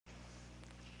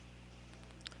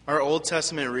Our Old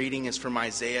Testament reading is from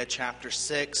Isaiah chapter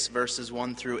 6, verses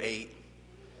 1 through 8.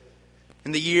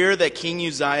 In the year that King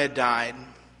Uzziah died,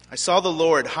 I saw the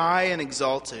Lord high and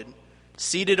exalted,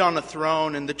 seated on a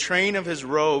throne, and the train of his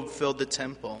robe filled the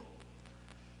temple.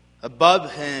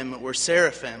 Above him were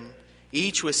seraphim,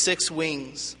 each with 6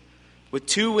 wings. With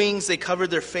 2 wings they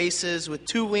covered their faces, with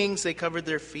 2 wings they covered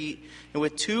their feet, and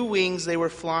with 2 wings they were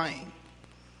flying.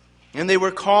 And they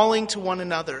were calling to one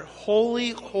another, Holy,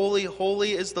 holy,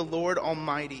 holy is the Lord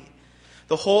Almighty.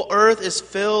 The whole earth is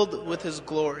filled with his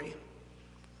glory.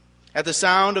 At the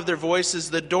sound of their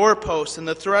voices, the doorposts and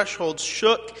the thresholds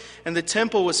shook, and the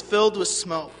temple was filled with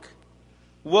smoke.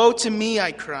 Woe to me,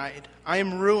 I cried. I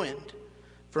am ruined,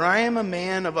 for I am a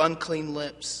man of unclean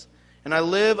lips, and I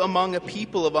live among a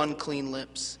people of unclean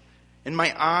lips. And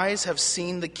my eyes have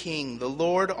seen the King, the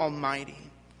Lord Almighty.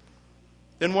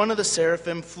 Then one of the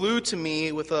seraphim flew to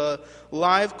me with a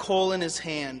live coal in his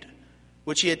hand,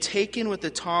 which he had taken with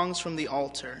the tongs from the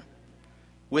altar.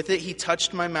 With it he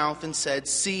touched my mouth and said,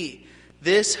 See,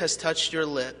 this has touched your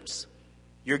lips.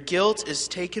 Your guilt is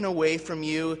taken away from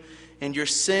you, and your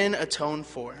sin atoned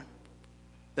for.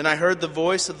 Then I heard the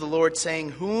voice of the Lord saying,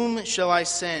 Whom shall I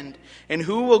send, and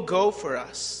who will go for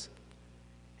us?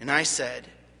 And I said,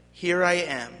 Here I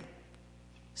am.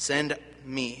 Send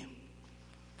me.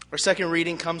 Our second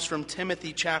reading comes from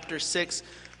Timothy chapter 6,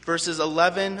 verses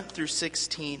 11 through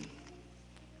 16.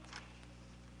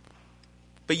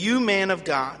 But you, man of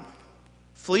God,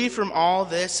 flee from all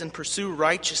this and pursue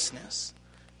righteousness,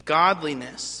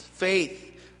 godliness,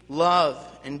 faith, love,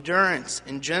 endurance,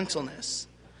 and gentleness.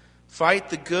 Fight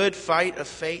the good fight of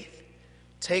faith.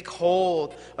 Take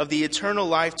hold of the eternal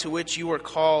life to which you were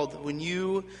called when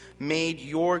you made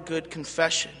your good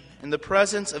confession in the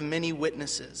presence of many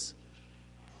witnesses.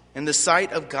 In the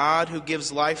sight of God who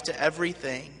gives life to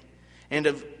everything, and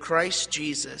of Christ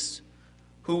Jesus,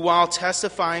 who while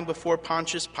testifying before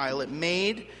Pontius Pilate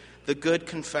made the good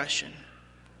confession.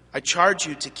 I charge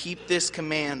you to keep this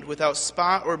command without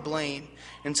spot or blame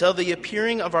until the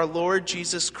appearing of our Lord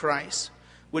Jesus Christ,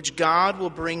 which God will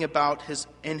bring about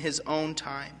in his own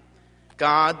time.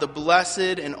 God, the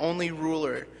blessed and only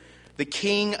ruler, the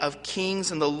King of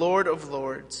kings and the Lord of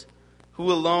lords, who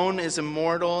alone is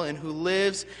immortal and who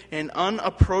lives in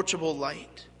unapproachable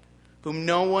light, whom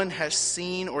no one has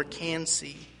seen or can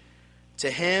see. To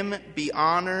him be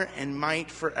honor and might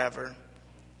forever.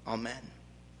 Amen.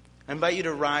 I invite you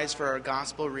to rise for our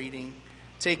gospel reading,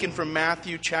 taken from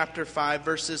Matthew chapter 5,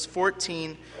 verses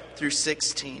 14 through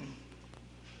 16.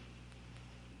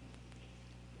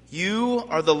 You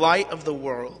are the light of the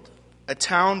world. A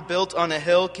town built on a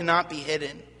hill cannot be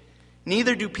hidden.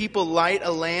 Neither do people light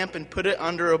a lamp and put it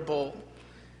under a bowl.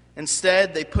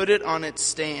 Instead, they put it on its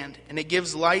stand, and it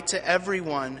gives light to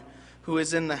everyone who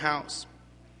is in the house.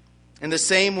 In the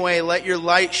same way, let your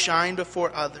light shine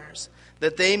before others,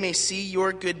 that they may see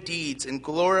your good deeds and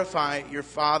glorify your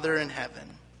Father in heaven.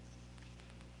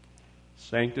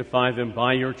 Sanctify them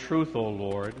by your truth, O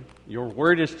Lord. Your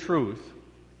word is truth.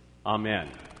 Amen.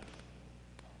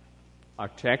 Our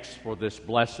text for this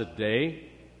blessed day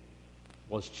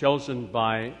was chosen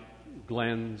by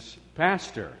Glenn's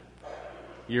pastor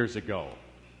years ago.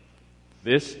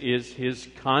 This is his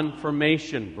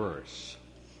confirmation verse.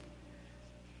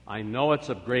 I know it's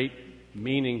of great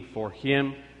meaning for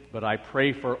him, but I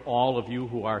pray for all of you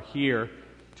who are here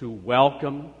to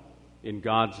welcome in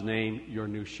God's name your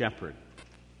new shepherd.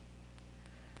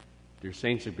 Dear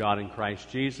saints of God in Christ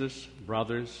Jesus,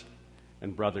 brothers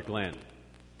and Brother Glenn,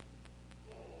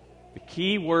 the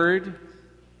key word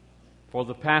for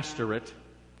the pastorate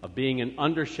of being an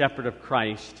under-shepherd of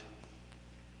Christ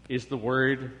is the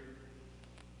word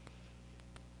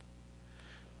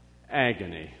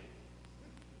agony.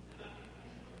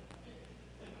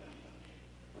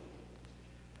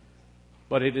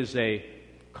 But it is a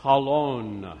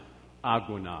kolon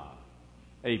aguna,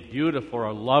 a beautiful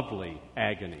or lovely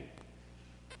agony.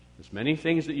 There's many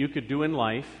things that you could do in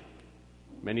life,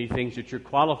 many things that you're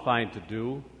qualified to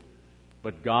do,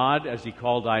 but God, as he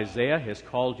called Isaiah, has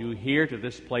called you here to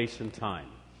this place and time,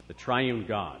 the triune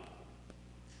God.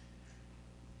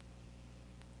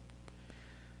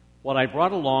 What I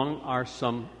brought along are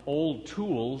some old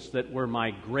tools that were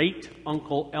my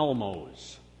great-uncle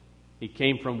Elmo's. He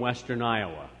came from western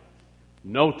Iowa.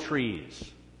 No trees,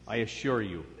 I assure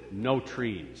you, no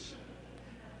trees.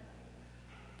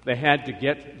 They had to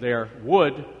get their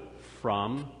wood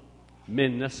from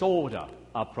Minnesota,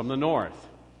 up from the north.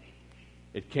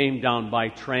 It came down by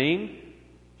train,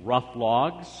 rough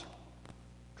logs,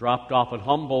 dropped off at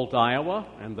Humboldt, Iowa,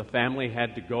 and the family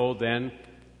had to go then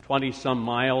 20-some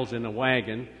miles in a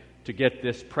wagon to get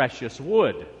this precious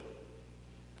wood.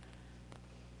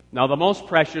 Now, the most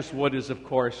precious wood is, of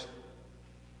course,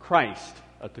 Christ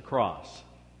at the cross.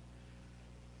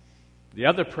 The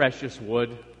other precious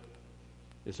wood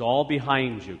is all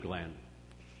behind you, Glenn.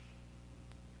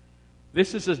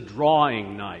 This is a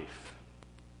drawing knife.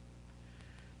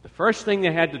 The first thing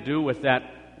they had to do with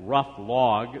that rough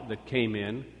log that came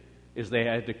in is they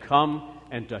had to come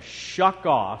and to shuck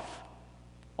off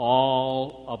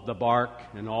all of the bark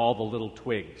and all the little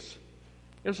twigs.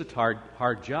 It was a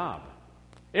hard job.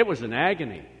 It was an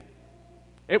agony.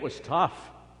 It was tough.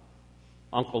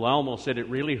 Uncle Elmo said it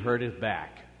really hurt his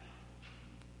back.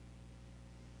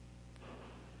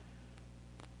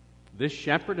 This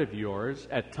shepherd of yours,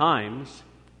 at times,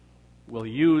 will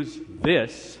use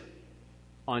this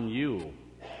on you.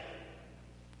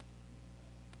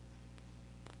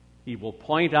 He will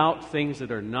point out things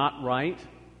that are not right,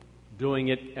 doing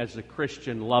it as a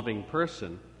Christian loving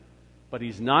person, but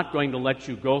he's not going to let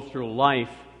you go through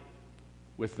life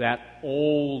with that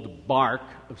old bark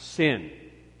of sin.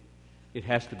 It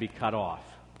has to be cut off.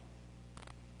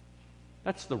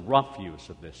 That's the rough use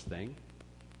of this thing.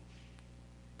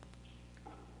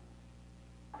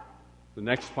 The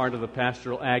next part of the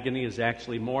pastoral agony is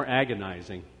actually more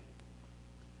agonizing.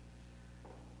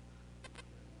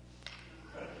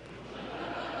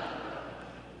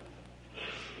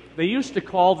 They used to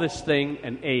call this thing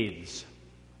an AIDS,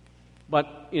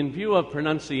 but in view of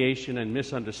pronunciation and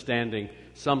misunderstanding,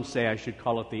 some say I should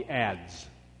call it the ads.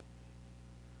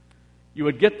 You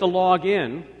would get the log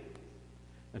in,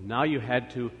 and now you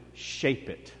had to shape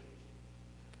it.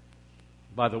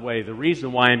 By the way, the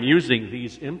reason why I'm using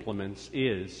these implements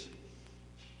is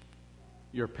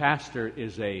your pastor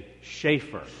is a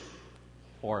shafer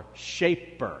or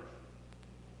shaper.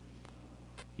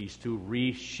 He's to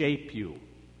reshape you,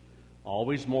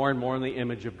 always more and more in the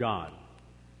image of God.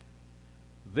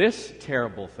 This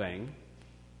terrible thing,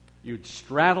 you'd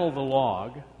straddle the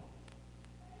log,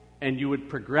 and you would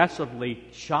progressively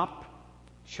chop,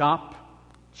 chop,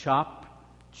 chop,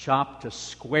 chop to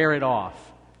square it off.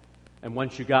 And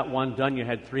once you got one done, you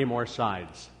had 3 more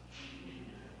sides.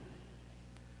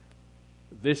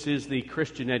 This is the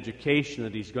Christian education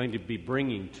that he's going to be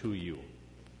bringing to you.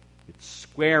 It's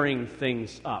squaring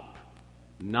things up,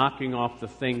 knocking off the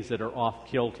things that are off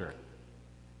kilter.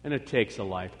 And it takes a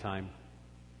lifetime.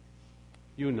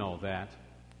 You know that.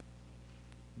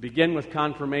 Begin with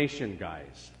confirmation,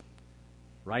 guys.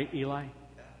 Right, Eli?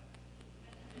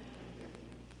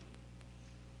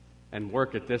 And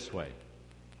work it this way.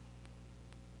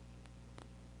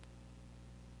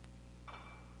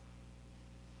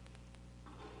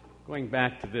 Going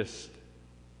back to this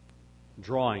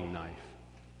drawing knife.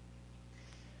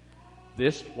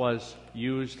 This was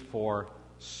used for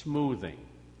smoothing,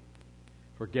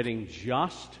 for getting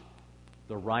just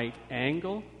the right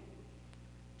angle,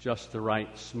 just the right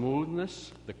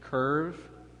smoothness, the curve.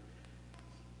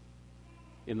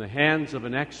 In the hands of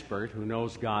an expert who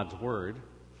knows God's Word,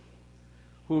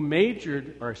 who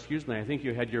majored, I think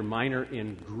you had your minor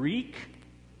in Greek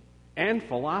and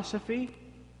philosophy.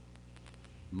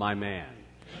 My man.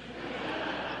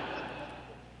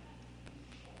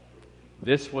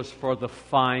 This was for the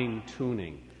fine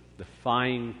tuning, the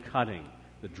fine cutting,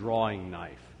 the drawing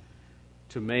knife,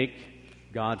 to make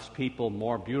God's people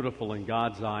more beautiful in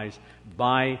God's eyes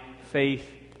by faith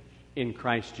in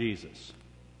Christ Jesus.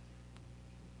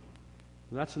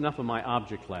 That's enough of my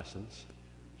object lessons.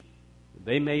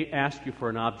 They may ask you for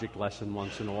an object lesson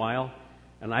once in a while,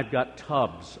 and I've got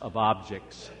tubs of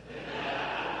objects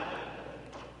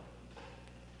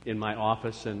in my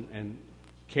office, and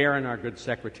Karen, our good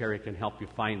secretary, can help you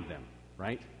find them,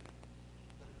 right?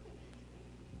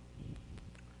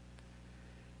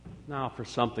 Now for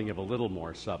something of a little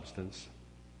more substance.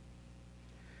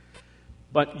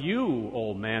 But you,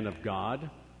 O man of God,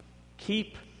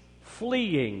 keep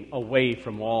fleeing away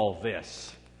from all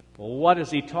this. Well, what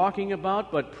is he talking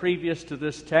about? But previous to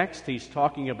this text, he's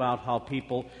talking about how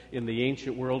people in the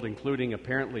ancient world, including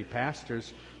apparently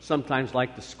pastors, sometimes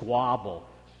like to squabble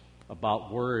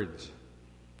about words,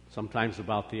 sometimes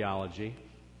about theology.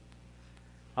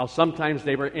 How sometimes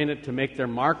they were in it to make their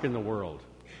mark in the world,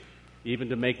 even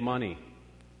to make money.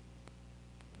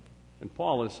 And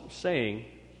Paul is saying,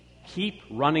 keep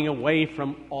running away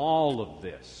from all of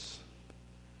this.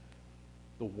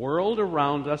 The world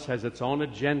around us has its own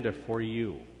agenda for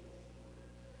you.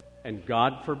 And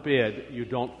God forbid you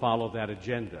don't follow that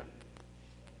agenda.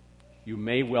 You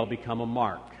may well become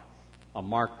a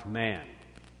marked man.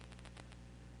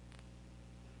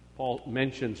 Paul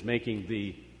mentions making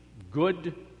the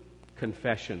good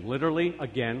confession. Literally,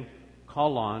 again,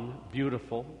 kolon,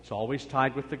 beautiful. It's always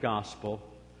tied with the gospel.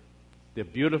 The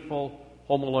beautiful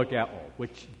homologeo,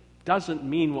 which doesn't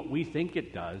mean what we think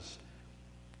it does.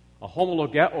 A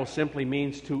homologeo simply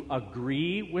means to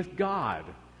agree with God.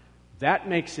 That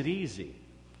makes it easy.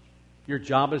 Your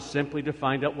job is simply to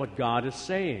find out what God is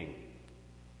saying.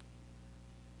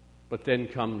 But then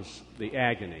comes the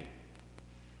agony.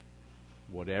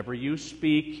 Whatever you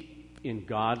speak in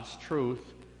God's truth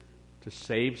to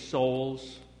save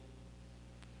souls,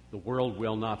 the world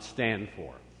will not stand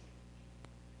for.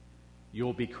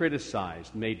 You'll be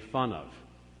criticized, made fun of.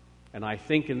 And I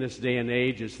think in this day and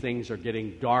age, as things are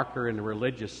getting darker in a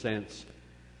religious sense,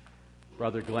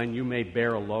 Brother Glenn, you may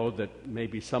bear a load that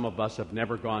maybe some of us have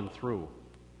never gone through.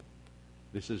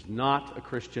 This is not a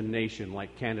Christian nation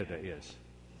like Canada is.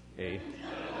 Eh?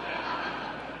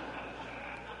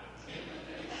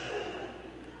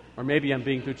 Or maybe I'm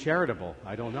being too charitable.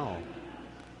 I don't know.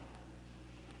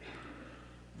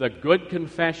 The good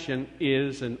confession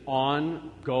is an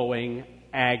ongoing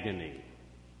agony.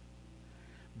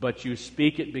 But you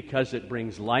speak it because it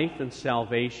brings life and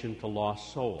salvation to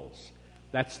lost souls.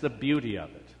 That's the beauty of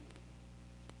it.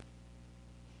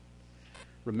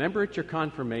 Remember at your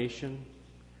confirmation,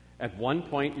 at one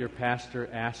point your pastor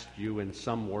asked you in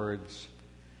some words,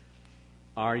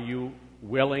 are you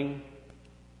willing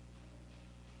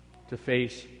to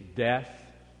face death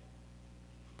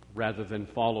rather than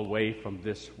fall away from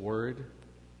this word?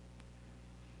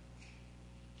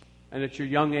 And at your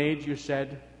young age you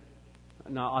said,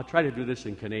 now I'll try to do this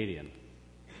in Canadian.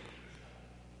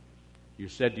 You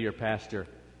said to your pastor,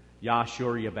 "Ya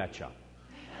sure you betcha."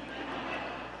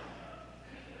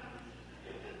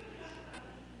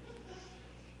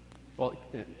 Well,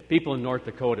 people in North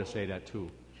Dakota say that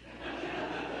too.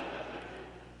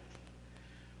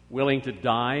 Willing to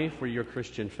die for your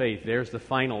Christian faith. There's the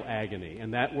final agony.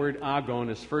 And that word agon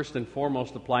is first and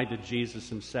foremost applied to Jesus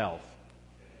himself.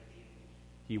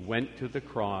 He went to the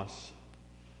cross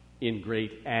in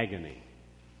great agony.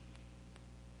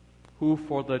 Who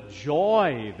for the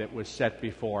joy that was set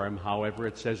before him, however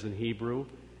it says in Hebrew,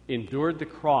 endured the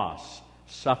cross,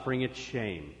 suffering its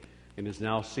shame, and is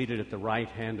now seated at the right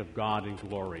hand of God in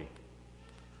glory.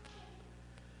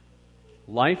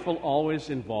 Life will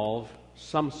always involve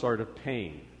some sort of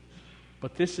pain,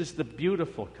 but this is the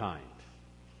beautiful kind.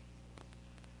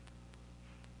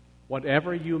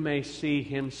 Whatever you may see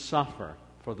him suffer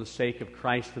for the sake of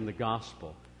Christ and the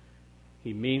gospel,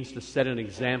 he means to set an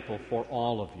example for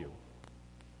all of you.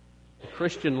 The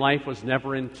Christian life was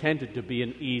never intended to be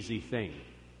an easy thing.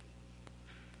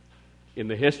 In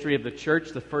the history of the church,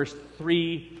 the first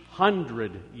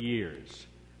 300 years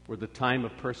were the time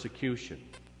of persecution,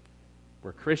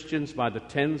 where Christians by the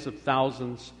tens of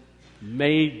thousands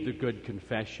made the good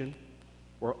confession,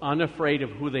 were unafraid of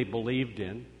who they believed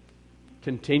in,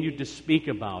 continued to speak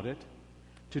about it,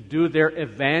 to do their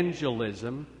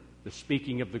evangelism, the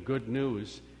speaking of the good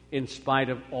news, in spite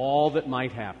of all that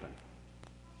might happen.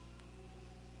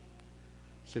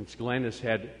 Since Glenn has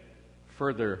had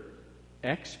further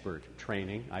expert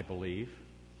training, I believe,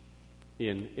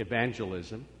 in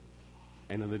evangelism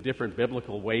and in the different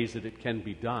biblical ways that it can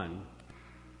be done,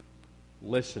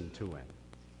 listen to him.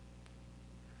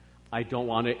 I don't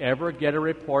want to ever get a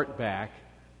report back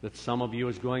that some of you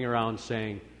is going around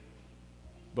saying,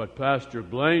 but Pastor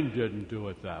Blaine didn't do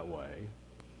it that way.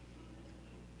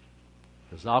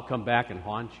 Because I'll come back and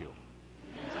haunt you.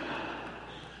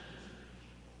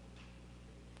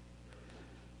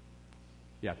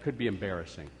 Yeah, it could be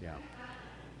embarrassing, yeah.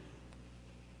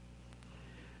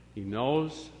 He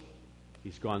knows,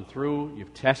 he's gone through,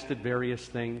 you've tested various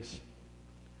things.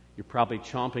 You're probably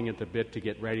chomping at the bit to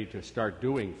get ready to start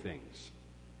doing things.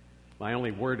 My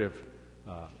only word of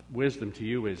wisdom to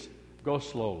you is go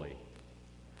slowly.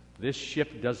 This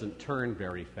ship doesn't turn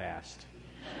very fast.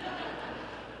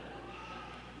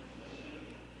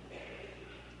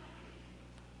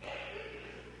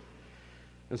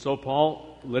 And so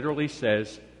Paul literally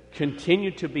says,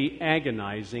 continue to be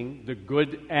agonizing the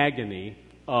good agony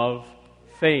of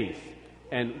faith.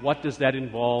 And what does that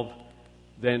involve?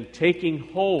 Then taking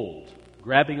hold,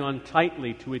 grabbing on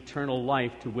tightly to eternal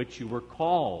life to which you were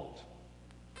called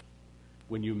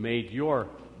when you made your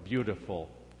beautiful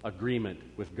agreement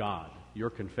with God, your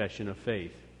confession of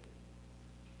faith.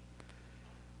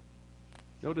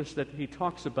 Notice that he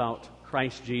talks about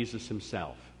Christ Jesus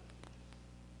himself.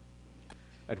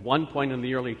 At one point in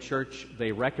the early church,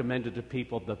 they recommended to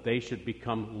people that they should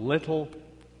become little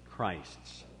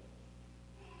Christs.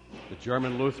 The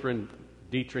German Lutheran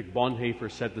Dietrich Bonhoeffer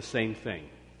said the same thing,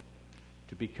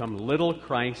 to become little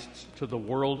Christs to the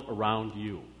world around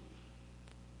you.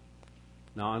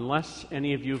 Now, unless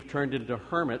any of you have turned into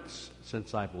hermits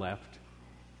since I've left,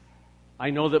 I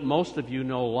know that most of you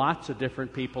know lots of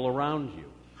different people around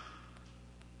you.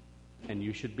 and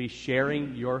you should be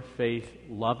sharing your faith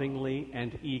lovingly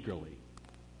and eagerly.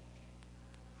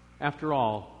 After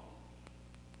all,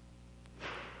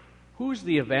 who's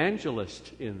the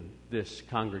evangelist in this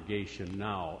congregation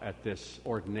now at this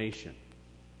ordination?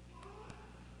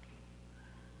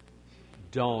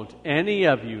 Don't any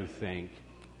of you think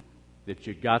that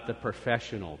you got the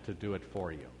professional to do it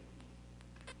for you,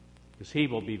 because he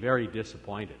will be very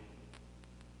disappointed.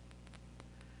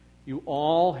 You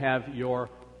all have your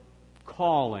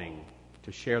calling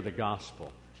to share the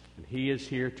gospel, and he is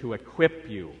here to equip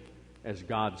you as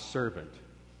God's servant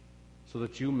so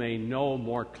that you may know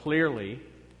more clearly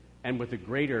and with a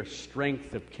greater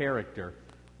strength of character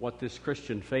what this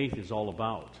Christian faith is all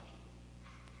about.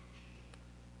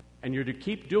 And you're to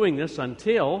keep doing this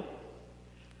until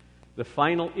the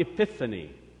final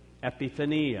epiphany,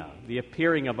 epiphania, the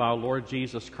appearing of our Lord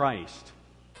Jesus Christ.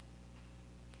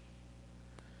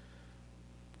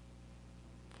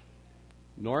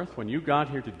 North, when you got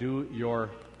here to do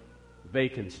your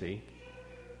vacancy,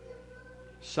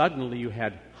 suddenly you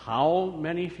had how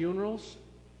many funerals?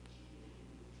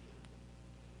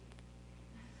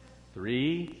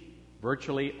 3,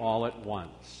 virtually all at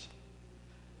once.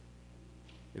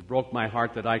 It broke my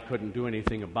heart that I couldn't do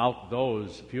anything about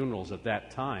those funerals at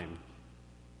that time.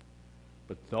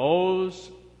 But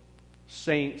those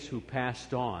saints who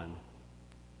passed on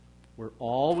were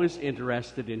always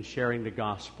interested in sharing the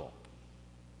gospel.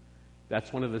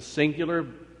 That's one of the singular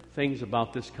things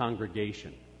about this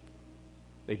congregation.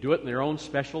 They do it in their own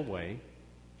special way.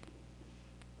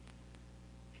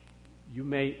 You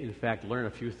may, in fact, learn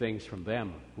a few things from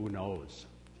them. Who knows?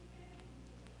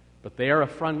 But they are a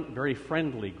very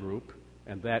friendly group,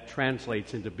 and that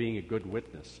translates into being a good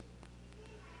witness.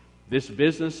 This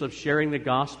business of sharing the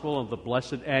gospel of the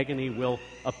blessed agony will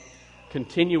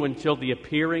continue until the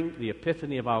appearing, the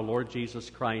epiphany of our Lord Jesus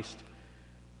Christ,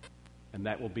 and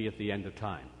that will be at the end of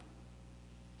time.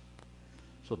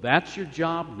 So that's your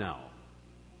job now.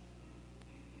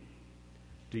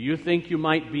 Do you think you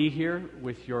might be here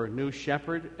with your new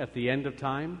shepherd at the end of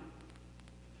time?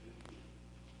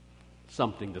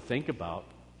 Something to think about.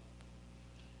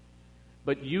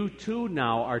 But you too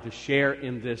now are to share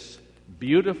in this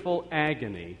beautiful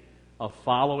agony of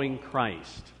following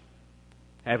Christ,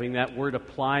 having that word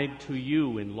applied to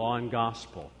you in law and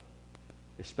gospel,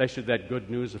 especially that good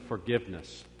news of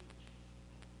forgiveness.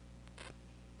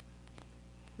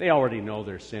 They already know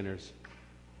they're sinners.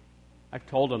 I've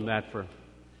told them that for a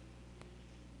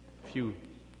few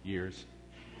years.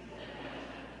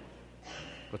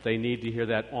 But they need to hear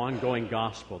that ongoing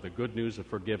gospel, the good news of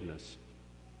forgiveness.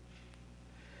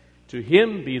 To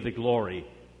him be the glory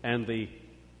and the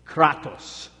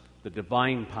kratos, the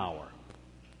divine power,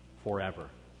 forever.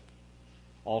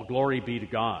 All glory be to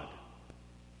God.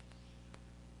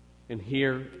 And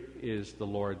here is the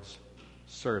Lord's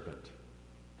servant,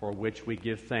 for which we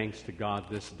give thanks to God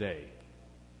this day.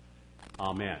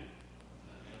 Amen.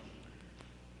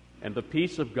 And the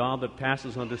peace of God that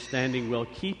passes understanding will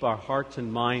keep our hearts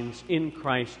and minds in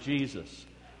Christ Jesus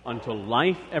until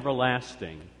life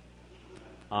everlasting.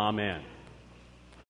 Amen.